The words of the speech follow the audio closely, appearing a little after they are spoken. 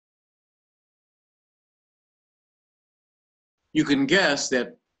You can guess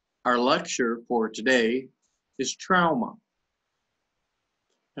that our lecture for today is trauma.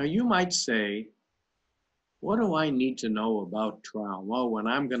 Now you might say, what do I need to know about trauma when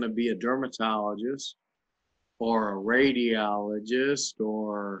I'm going to be a dermatologist or a radiologist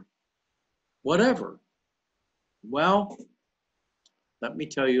or whatever? Well, let me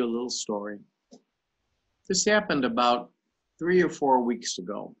tell you a little story. This happened about 3 or 4 weeks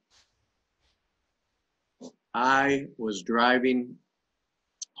ago. I was driving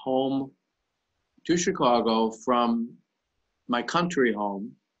home to Chicago from my country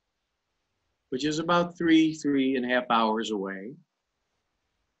home, which is about 3.5 hours away.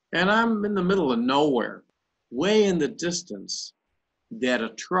 And I'm in the middle of nowhere, way in the distance, that a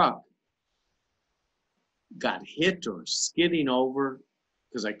truck got hit or skidding over,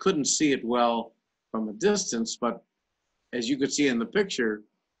 because I couldn't see it well from a distance, but as you could see in the picture,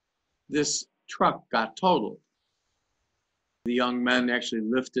 this truck got totaled. The young men actually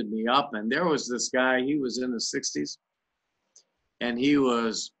lifted me up, and there was this guy, he was in his 60s, and he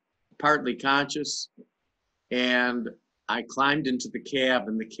was partly conscious, and I climbed into the cab,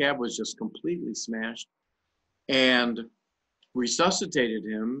 and the cab was just completely smashed, and resuscitated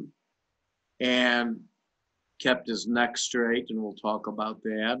him, and kept his neck straight, and we'll talk about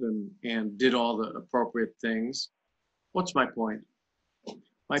that, and did all the appropriate things. What's my point?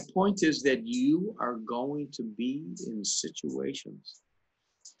 My point is that you are going to be in situations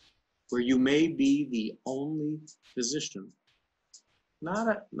where you may be the only physician, not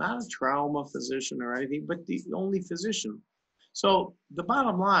a trauma physician or anything, but the only physician. So the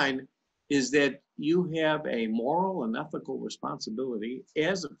bottom line is that you have a moral and ethical responsibility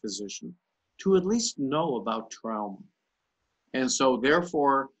as a physician to at least know about trauma. And so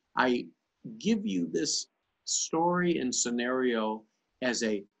therefore, I give you this story and scenario as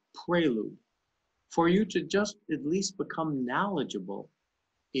a prelude for you to just at least become knowledgeable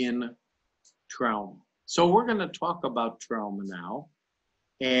in trauma. So we're going to talk about trauma now.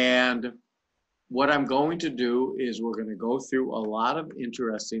 And what I'm going to do is we're going to go through a lot of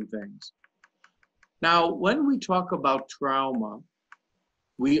interesting things. Now, when we talk about trauma,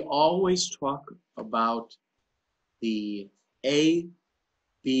 we always talk about the A,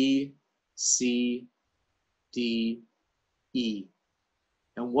 B, C, D, E.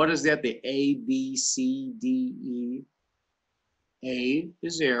 And what is that, the A, B, C, D, E? A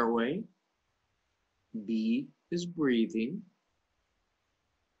is airway, B is breathing,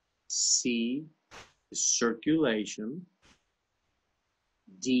 C is circulation,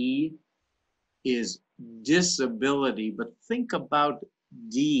 D is disability, but think about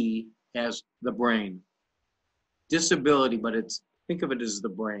D as the brain. Disability, but think of it as the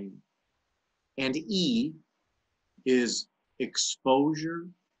brain. And E is exposure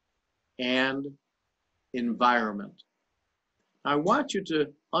and environment. I want you to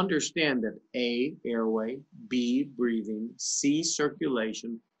understand that A, airway, B, breathing, C,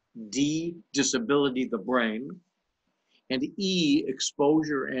 circulation, D, disability, the brain, and E,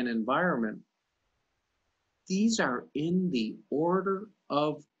 exposure and environment. These are in the order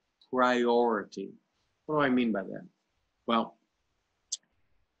of priority. What do I mean by that? Well,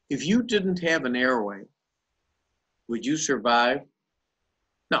 if you didn't have an airway, would you survive?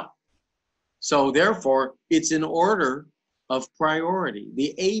 No. So therefore, it's in order of priority.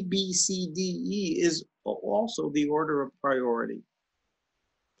 The A, B, C, D, E is also the order of priority.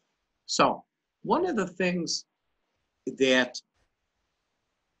 So one of the things that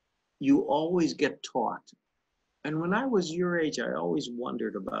you always get taught, and when I was your age, I always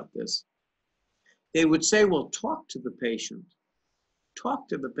wondered about this. They would say, well, talk to the patient. Talk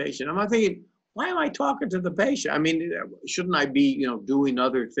to the patient. I'm thinking, why am I talking to the patient? I mean, shouldn't I be, doing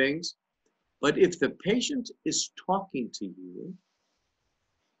other things? But if the patient is talking to you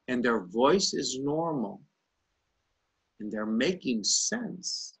and their voice is normal and they're making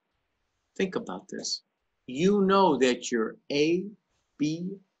sense, think about this. You know that your A, B,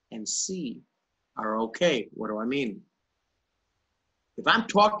 and C are okay. What do I mean? If I'm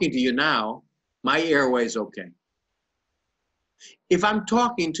talking to you now, my airway is okay. If I'm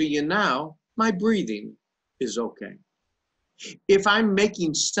talking to you now, my breathing is okay. If I'm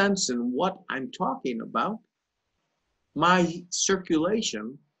making sense in what I'm talking about, my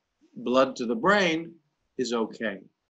circulation, blood to the brain, is okay.